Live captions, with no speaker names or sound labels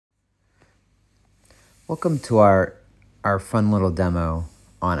Welcome to our fun little demo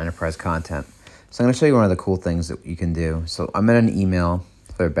on enterprise content. So I'm going to show you one of the cool things that you can do. So I'm in an email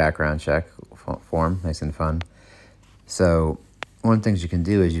for a background check form, nice and fun. So one of the things you can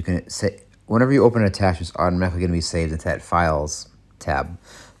do is you can say, whenever you open an attachment, it's automatically going to be saved into that Files tab.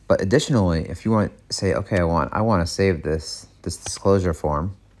 But additionally, if you want to say, okay, I want to save this disclosure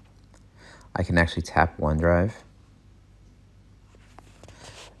form, I can actually tap OneDrive.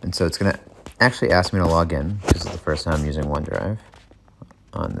 And so it's going to actually ask me to log in. This is the first time I'm using OneDrive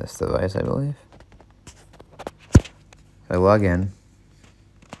on this device, I believe. So I log in.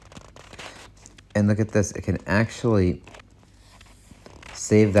 And look at this. It can actually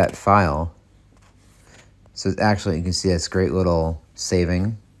save that file. So it's actually, you can see this great little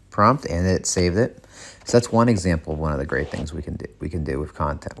saving prompt, and it saved it. So that's one example of one of the great things we can do with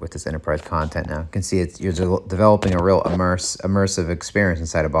content, with this enterprise content now. You can see you're developing a real immersive experience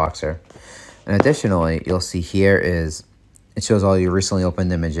inside a Boxer. And additionally, you'll see here it shows all your recently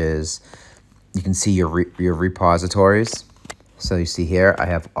opened images. You can see your repositories. So you see here, I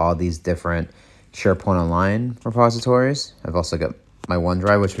have all these different SharePoint Online repositories. I've also got my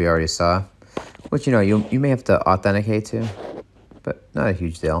OneDrive, which we already saw, which you may have to authenticate to, but not a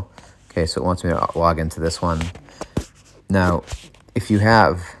huge deal. Okay, so it wants me to log into this one. Now, if you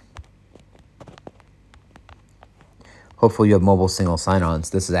have, hopefully you have mobile single sign-ons,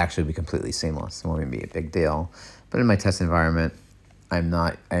 this is actually be completely seamless. It won't even be a big deal. But in my test environment,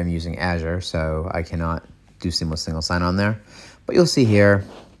 I'm using Azure, so I cannot do seamless single sign-on there. But you'll see here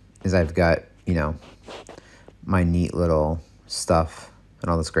is I've got, my neat little stuff and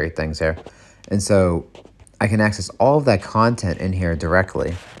all those great things here. And so I can access all of that content in here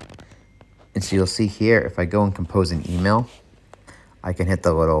directly. And so you'll see here, if I go and compose an email, I can hit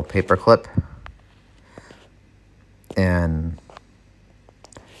the little paperclip, and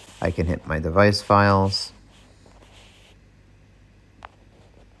I can hit my device files.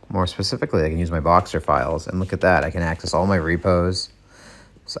 More specifically, I can use my Boxer files, and look at that. I can access all my repos.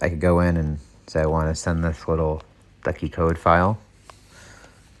 So I could go in and say I want to send this little ducky code file.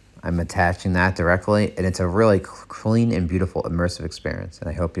 I'm attaching that directly, and it's a really clean and beautiful immersive experience, and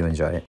I hope you enjoy it.